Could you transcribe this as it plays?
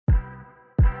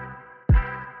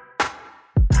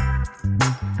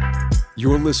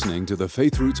You're listening to the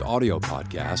Faith Roots audio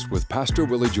podcast with Pastor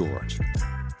Willie George.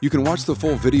 You can watch the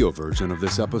full video version of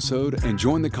this episode and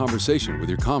join the conversation with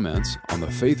your comments on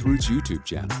the Faith Roots YouTube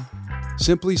channel.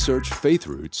 Simply search Faith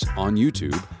Roots on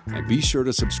YouTube and be sure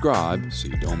to subscribe so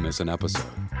you don't miss an episode.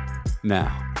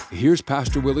 Now, here's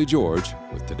Pastor Willie George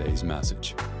with today's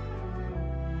message.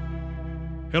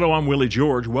 Hello, I'm Willie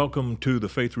George. Welcome to the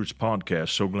Faith Roots podcast.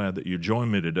 So glad that you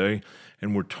joined me today.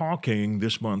 And we're talking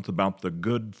this month about the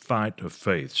good fight of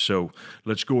faith. So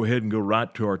let's go ahead and go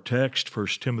right to our text, 1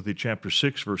 Timothy chapter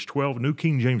 6, verse 12, New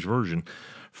King James Version.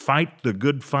 Fight the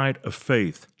good fight of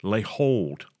faith, lay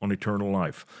hold on eternal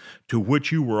life, to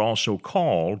which you were also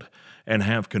called and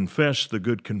have confessed the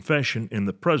good confession in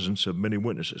the presence of many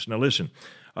witnesses. Now listen,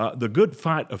 the good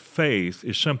fight of faith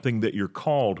is something that you're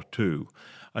called to.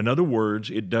 In other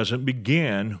words, it doesn't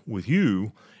begin with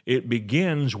you. It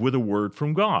begins with a word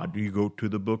from God. You go to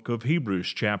the book of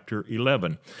Hebrews, chapter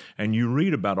 11, and you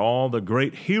read about all the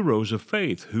great heroes of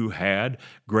faith who had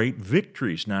great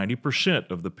victories. 90%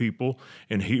 of the people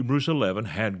in Hebrews 11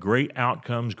 had great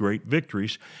outcomes, great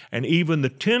victories, and even the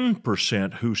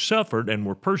 10% who suffered and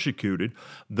were persecuted,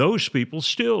 those people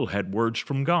still had words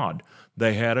from God.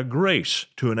 They had a grace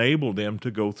to enable them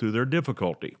to go through their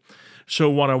difficulty. So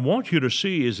what I want you to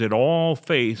see is that all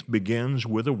faith begins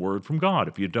with a word from God.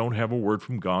 If you don't have a word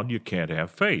from God, you can't have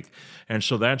faith. And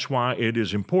so that's why it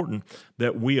is important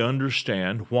that we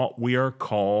understand what we are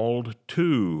called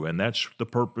to. And that's the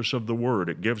purpose of the word.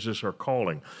 It gives us our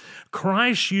calling.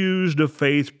 Christ used a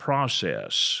faith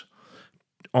process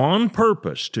on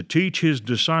purpose to teach his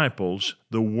disciples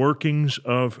the workings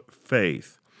of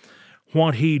faith.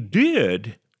 What he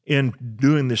did in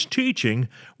doing this teaching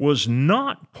was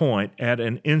not point at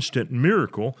an instant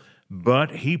miracle,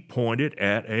 but he pointed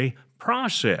at a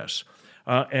process.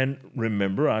 And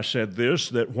remember, I said this,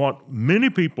 that what many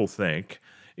people think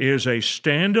is a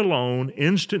standalone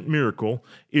instant miracle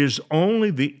is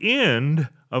only the end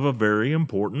of a very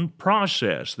important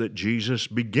process that Jesus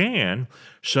began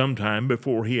sometime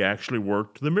before he actually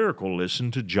worked the miracle.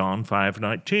 Listen to John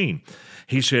 5:19.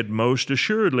 He said, "Most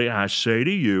assuredly I say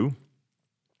to you,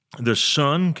 the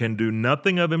Son can do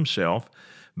nothing of himself,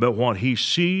 but what he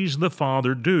sees the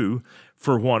Father do,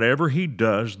 for whatever he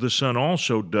does, the Son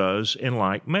also does in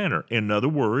like manner." In other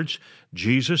words,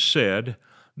 Jesus said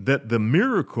that the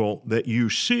miracle that you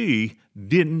see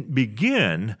didn't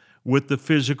begin with the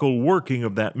physical working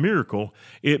of that miracle.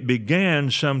 It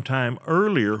began sometime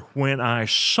earlier when I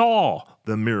saw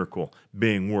the miracle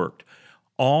being worked.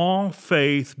 All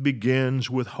faith begins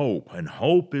with hope, and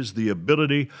hope is the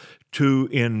ability to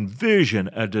envision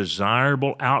a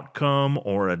desirable outcome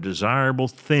or a desirable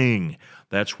thing.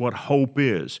 That's what hope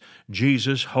is.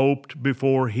 Jesus hoped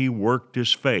before he worked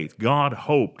his faith. God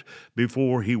hoped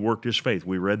before he worked his faith.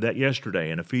 We read that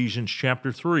yesterday in Ephesians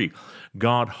chapter 3.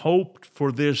 God hoped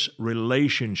for this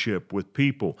relationship with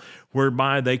people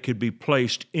whereby they could be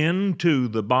placed into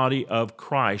the body of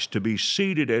Christ to be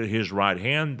seated at his right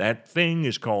hand. That thing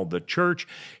is called the church.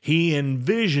 He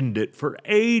envisioned it for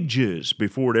ages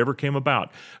before it ever came about.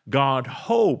 God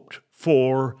hoped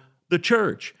for the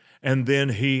church. And then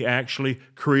he actually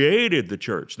created the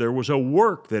church. There was a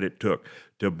work that it took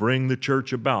to bring the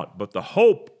church about. But the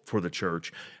hope for the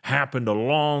church happened a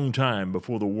long time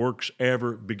before the works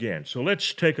ever began. So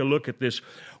let's take a look at this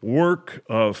work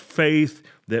of faith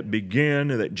that began,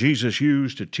 that Jesus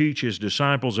used to teach his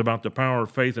disciples about the power of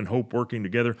faith and hope working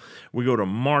together. We go to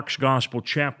Mark's Gospel,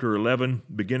 chapter 11,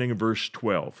 beginning of verse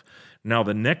 12. "Now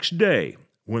the next day,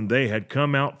 when they had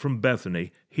come out from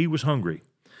Bethany, he was hungry.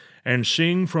 And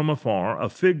seeing from afar a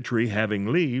fig tree having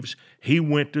leaves, he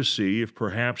went to see if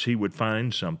perhaps he would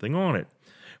find something on it.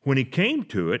 When he came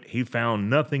to it, he found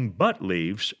nothing but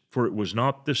leaves, for it was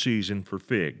not the season for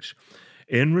figs.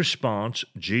 In response,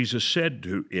 Jesus said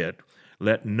to it,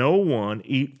 'Let no one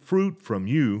eat fruit from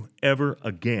you ever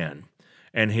again.'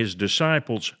 And his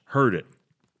disciples heard it."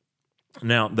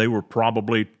 Now, they were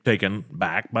probably taken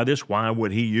back by this. Why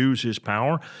would he use his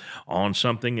power on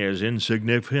something as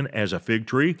insignificant as a fig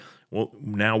tree? Well,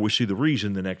 now we see the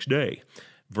reason the next day.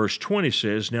 Verse 20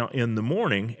 says, "Now in the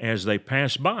morning, as they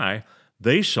passed by,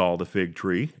 they saw the fig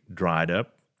tree dried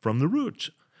up from the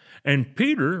roots. And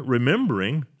Peter,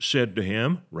 remembering, said to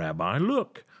him, 'Rabbi,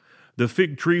 look, the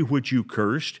fig tree which you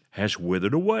cursed has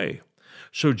withered away.'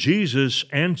 So Jesus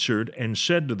answered and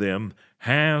said to them,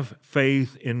 'Have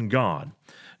faith in God.'"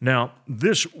 Now,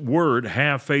 this word,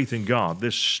 "have faith in God,"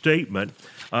 this statement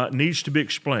needs to be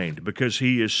explained because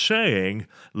he is saying,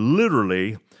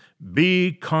 literally,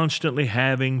 Be constantly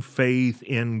having faith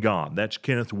in God. That's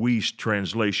Kenneth Wuest's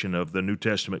translation of the New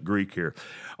Testament Greek here.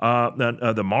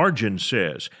 The margin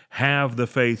says, have the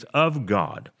faith of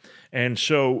God. And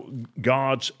so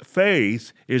God's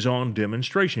faith is on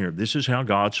demonstration here. This is how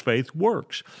God's faith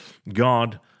works.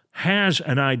 God has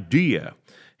an idea.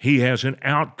 He has an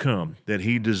outcome that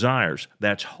he desires.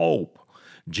 That's hope.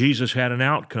 Jesus had an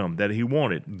outcome that he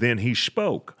wanted. Then he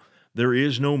spoke. There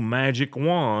is no magic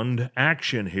wand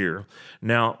action here.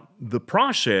 Now, the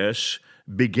process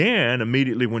began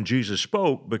immediately when Jesus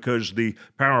spoke because the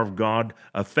power of God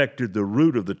affected the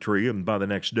root of the tree, and by the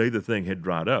next day the thing had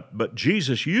dried up. But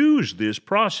Jesus used this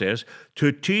process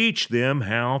to teach them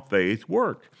how faith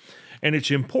worked. And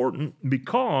it's important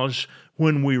because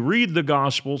when we read the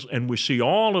Gospels and we see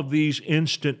all of these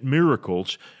instant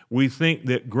miracles, we think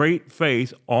that great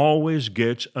faith always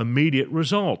gets immediate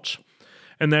results.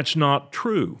 And that's not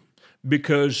true,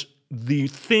 because the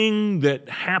thing that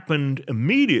happened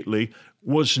immediately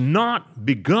was not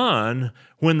begun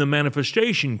when the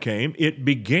manifestation came. It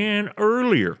began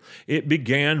earlier. It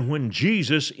began when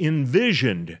Jesus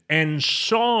envisioned and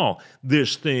saw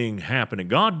this thing happening.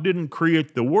 God didn't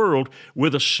create the world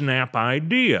with a snap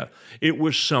idea. It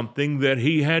was something that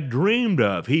he had dreamed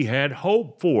of, he had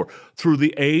hoped for through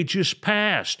the ages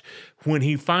past. When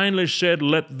he finally said,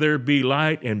 "Let there be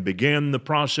light," and began the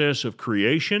process of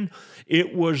creation,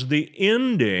 it was the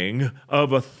ending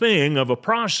of a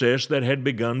process that had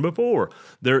begun before.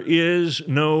 There is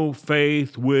no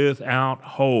faith without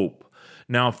hope.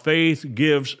 Now, faith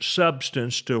gives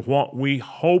substance to what we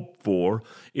hope for.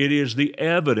 It is the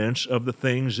evidence of the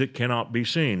things that cannot be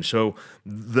seen. So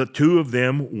the two of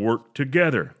them work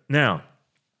together. Now,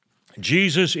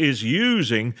 Jesus is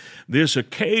using this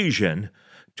occasion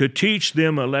to teach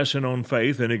them a lesson on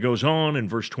faith, and it goes on in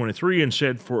verse 23 and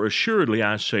said, "For assuredly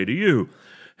I say to you,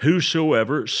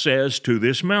 whosoever says to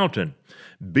this mountain,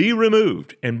 be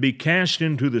removed and be cast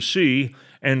into the sea,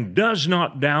 and does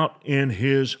not doubt in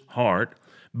his heart,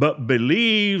 but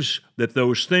believes that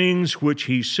those things which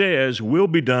he says will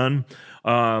be done,"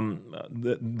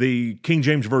 the King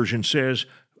James Version says,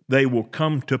 "they will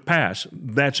come to pass."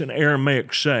 That's an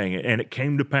Aramaic saying, and it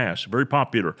came to pass. Very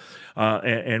popular,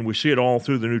 and we see it all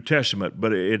through the New Testament,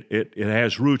 but it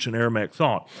has roots in Aramaic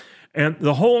thought. And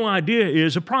the whole idea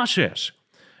is a process,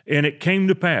 and it came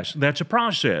to pass. That's a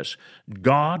process.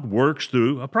 God works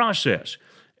through a process.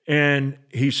 And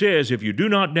he says, if you do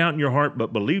not doubt in your heart,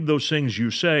 but believe those things you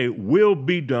say will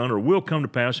be done or will come to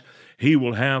pass, he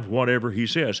will have whatever he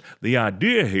says. The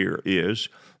idea here is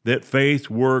that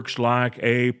faith works like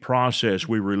a process.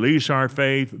 We release our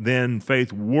faith, then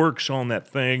faith works on that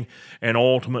thing and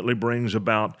ultimately brings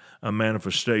about a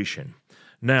manifestation.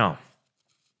 Now,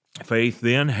 faith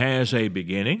then has a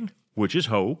beginning, which is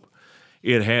hope.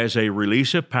 It has a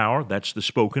release of power, that's the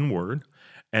spoken word,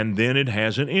 and then it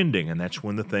has an ending, and that's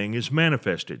when the thing is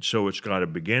manifested. So it's got a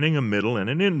beginning, a middle, and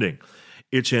an ending.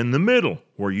 It's in the middle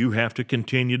where you have to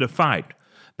continue to fight.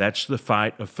 That's the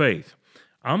fight of faith.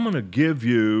 I'm going to give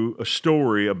you a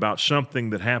story about something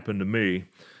that happened to me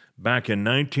back in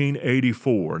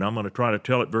 1984, and I'm going to try to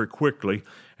tell it very quickly,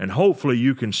 and hopefully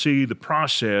you can see the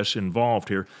process involved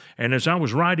here. And as I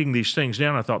was writing these things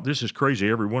down, I thought, this is crazy.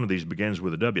 Every one of these begins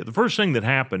with a W. The first thing that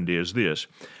happened is this.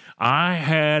 I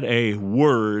had a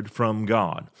word from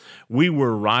God. We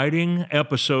were writing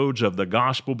episodes of the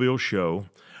Gospel Bill Show.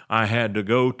 I had to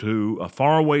go to a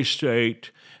faraway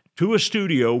state, to a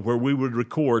studio where we would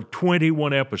record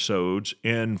 21 episodes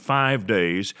in 5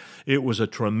 days. It was a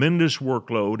tremendous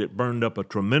workload. It burned up a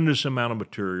tremendous amount of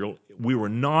material. We were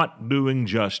not doing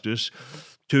justice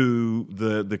to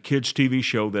the kids' TV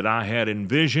show that I had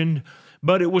envisioned,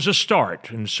 but it was a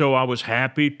start. And so I was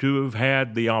happy to have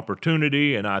had the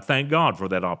opportunity, and I thank God for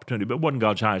that opportunity. But it wasn't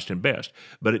God's highest and best,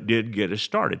 but it did get us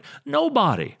started.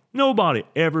 Nobody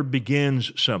ever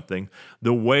begins something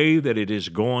the way that it is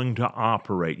going to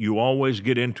operate. You always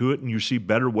get into it and you see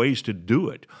better ways to do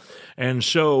it. And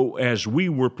so as we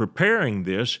were preparing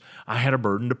this, I had a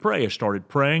burden to pray. I started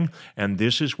praying, and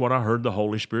this is what I heard the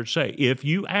Holy Spirit say. If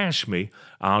you ask me,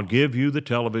 I'll give you the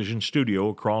television studio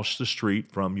across the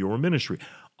street from your ministry.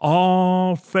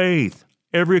 All faith,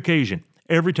 every occasion.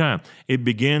 Every time. It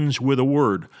begins with a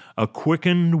word, a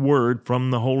quickened word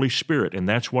from the Holy Spirit, and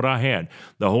that's what I had.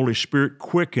 The Holy Spirit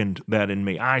quickened that in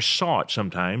me. I saw it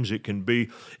sometimes. It can be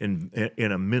in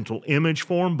a mental image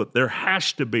form, but there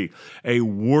has to be a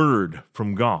word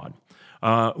from God.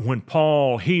 When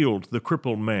Paul healed the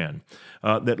crippled man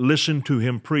that listened to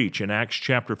him preach in Acts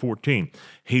chapter 14,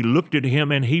 he looked at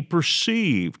him and he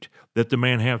perceived that the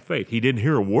man have faith. He didn't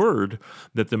hear a word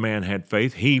that the man had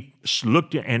faith. He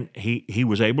looked and he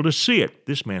was able to see it.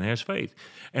 This man has faith.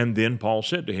 And then Paul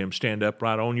said to him, stand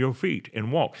upright on your feet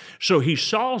and walk. So he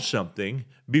saw something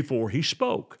before he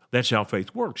spoke. That's how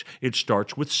faith works. It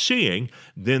starts with seeing,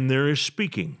 then there is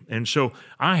speaking. And so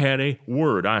I had a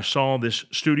word. I saw this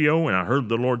studio and I heard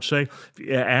the Lord say,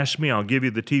 ask me, I'll give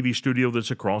you the TV studio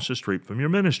that's across the street from your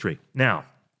ministry. Now,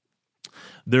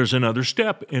 there's another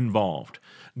step involved.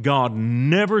 God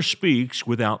never speaks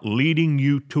without leading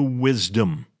you to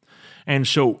wisdom. And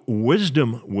so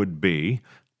wisdom would be,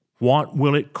 what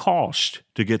will it cost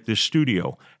to get this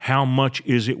studio? How much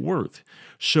is it worth?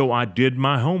 So I did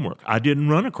my homework. I didn't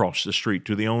run across the street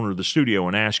to the owner of the studio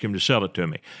and ask him to sell it to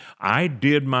me. I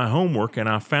did my homework and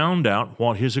I found out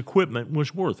what his equipment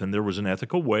was worth. And there was an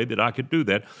ethical way that I could do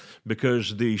that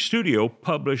because the studio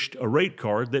published a rate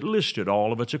card that listed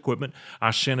all of its equipment.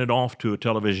 I sent it off to a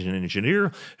television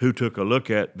engineer who took a look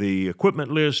at the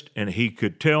equipment list, and he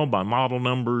could tell by model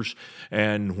numbers.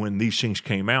 And when these things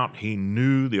came out, he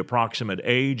knew the approximate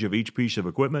age of each piece of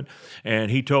equipment.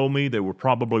 And he told me they were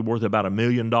probably worth about $1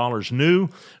 million new,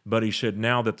 but he said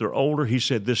now that they're older, he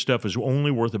said this stuff is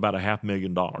only worth about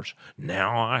 $500,000.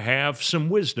 Now I have some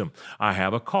wisdom. I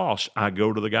have a cost. I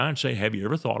go to the guy and say, have you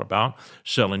ever thought about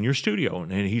selling your studio?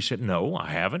 And he said, no, I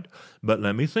haven't, but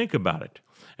let me think about it.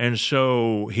 And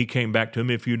so he came back to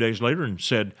me a few days later and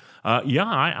said,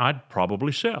 I'd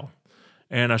probably sell.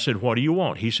 And I said, what do you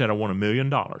want? He said, I want $1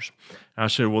 million. I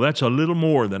said, well, that's a little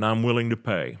more than I'm willing to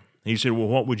pay. He said, well,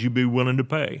 what would you be willing to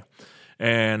pay?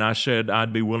 And I said,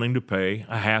 I'd be willing to pay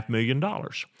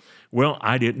 $500,000. Well,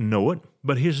 I didn't know it,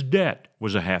 but his debt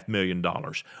was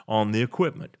 $500,000 on the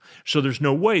equipment. So there's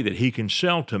no way that he can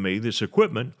sell to me this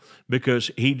equipment because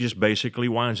he just basically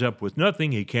winds up with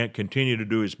nothing. He can't continue to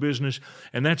do his business,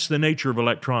 and that's the nature of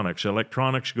electronics.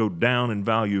 Electronics go down in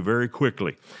value very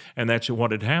quickly, and that's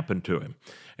what had happened to him.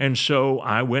 And so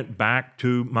I went back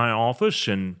to my office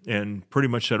and pretty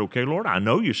much said, okay, Lord, I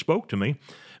know you spoke to me.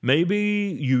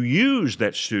 Maybe you used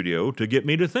that studio to get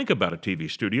me to think about a TV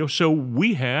studio. So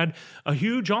we had a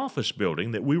huge office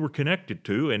building that we were connected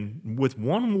to, and with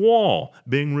one wall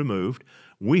being removed,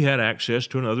 we had access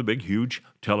to another big, huge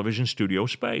television studio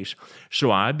space.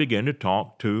 So I began to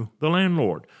talk to the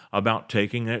landlord about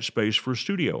taking that space for a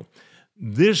studio.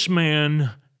 This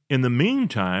man, in the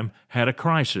meantime, had a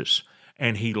crisis,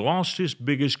 and he lost his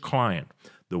biggest client,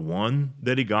 the one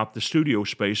that he got the studio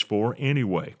space for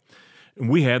anyway.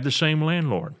 We had the same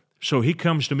landlord. So he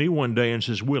comes to me one day and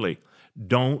says, Willie,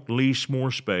 don't lease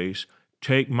more space.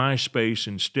 Take my space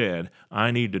instead. I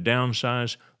need to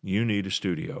downsize. You need a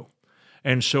studio.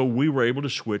 And so we were able to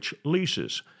switch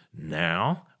leases.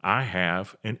 Now I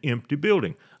have an empty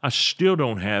building. I still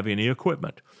don't have any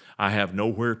equipment. I have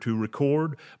nowhere to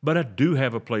record, but I do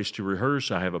have a place to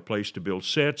rehearse. I have a place to build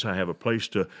sets. I have a place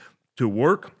to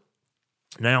work.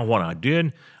 Now what I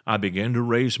did, I began to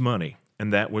raise money.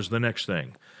 And that was the next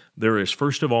thing. There is,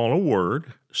 first of all, a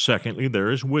word. Secondly, there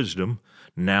is wisdom.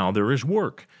 Now there is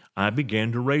work. I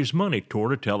began to raise money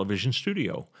toward a television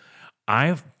studio.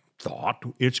 I thought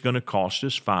it's going to cost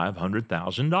us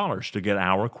 $500,000 to get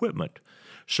our equipment.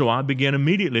 So I began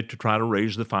immediately to try to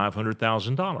raise the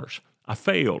 $500,000. I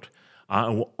failed. I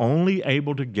was only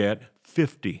able to get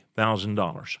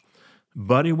 $50,000.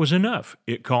 But it was enough.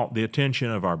 It caught the attention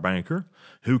of our banker,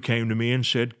 who came to me and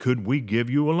said, could we give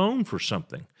you a loan for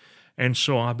something? And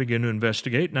so I began to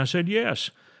investigate, and I said,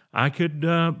 yes, I could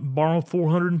borrow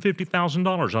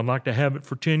 $450,000. I'd like to have it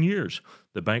for 10 years.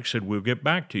 The bank said, we'll get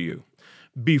back to you.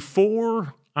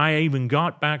 Before I even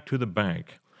got back to the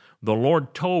bank, the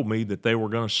Lord told me that they were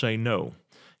going to say no.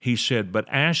 He said, but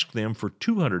ask them for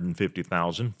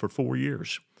 $250,000 for 4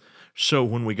 years. So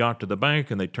when we got to the bank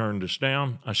and they turned us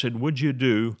down, I said, would you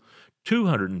do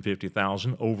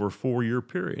 $250,000 over a 4-year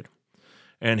period?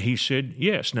 And he said,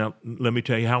 yes. Now, let me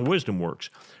tell you how wisdom works.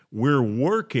 We're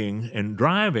working and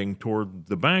driving toward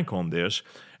the bank on this,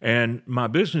 and my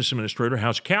business administrator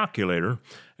has a calculator,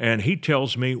 and he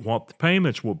tells me what the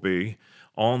payments will be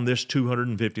on this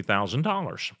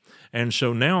 $250,000. And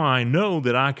so now I know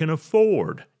that I can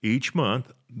afford each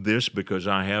month this because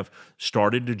I have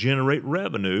started to generate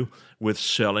revenue with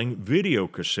selling video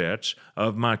cassettes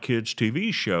of my kids'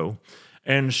 TV show.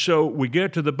 And so we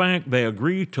get to the bank, they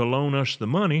agree to loan us the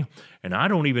money, and I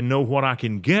don't even know what I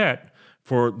can get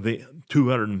for the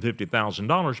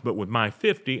 $250,000, but with my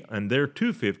 $50 and their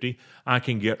 $250, I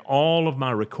can get all of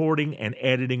my recording and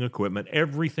editing equipment,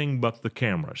 everything but the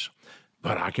cameras.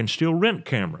 But I can still rent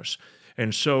cameras.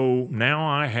 And so now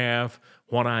I have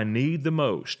what I need the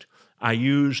most. I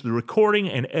use the recording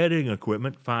and editing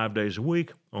equipment 5 days a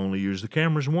week, only use the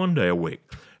cameras 1 day a week.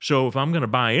 So if I'm going to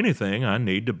buy anything, I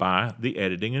need to buy the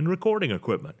editing and recording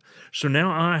equipment. So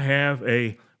now I have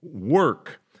a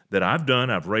work that I've done,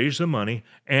 I've raised the money,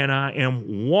 and I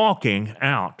am walking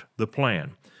out the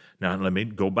plan. Now let me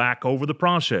go back over the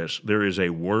process. There is a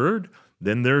word,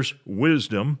 then there's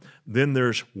wisdom, then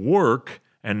there's work,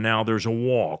 and now there's a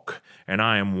walk. And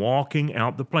I am walking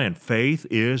out the plan. Faith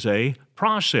is a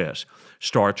process.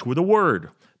 Starts with a word,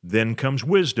 then comes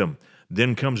wisdom,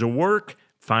 then comes a work,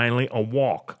 finally a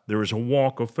walk. There is a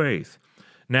walk of faith.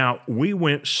 Now, we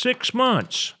went 6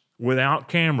 months without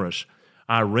cameras.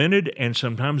 I rented and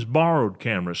sometimes borrowed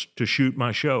cameras to shoot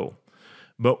my show.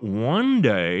 But one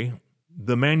day,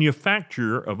 the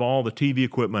manufacturer of all the TV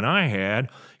equipment I had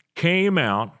came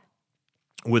out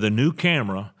with a new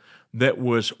camera that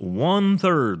was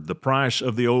 1/3 the price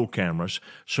of the old cameras.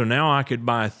 So now I could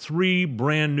buy 3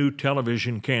 brand new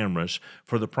television cameras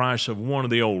for the price of one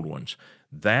of the old ones.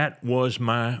 That was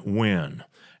my win.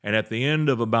 And at the end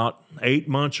of about 8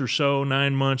 months or so,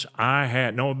 9 months,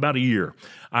 about a year,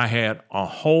 I had a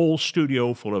whole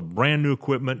studio full of brand new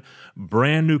equipment,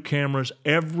 brand new cameras.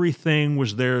 Everything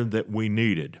was there that we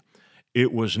needed.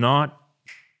 It was not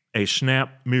a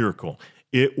snap miracle.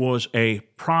 It was a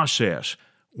process.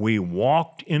 We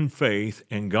walked in faith,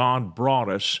 and God brought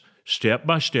us step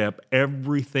by step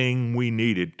everything we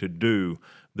needed to do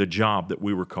the job that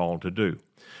we were called to do.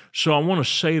 So I want to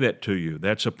say that to you.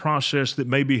 That's a process that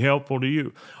may be helpful to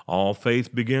you. All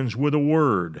faith begins with a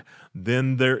word.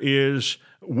 Then there is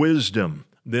wisdom.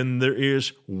 Then there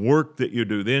is work that you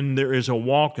do. Then there is a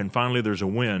walk, and finally there's a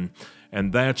win.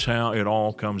 And that's how it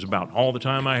all comes about. All the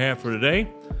time I have for today,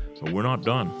 but we're not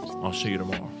done. I'll see you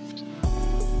tomorrow.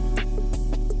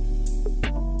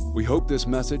 We hope this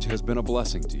message has been a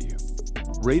blessing to you.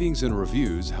 Ratings and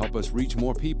reviews help us reach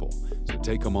more people, so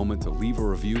take a moment to leave a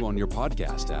review on your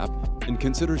podcast app and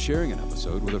consider sharing an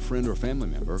episode with a friend or family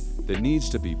member that needs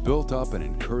to be built up and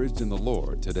encouraged in the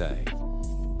Lord today.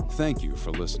 Thank you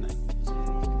for listening.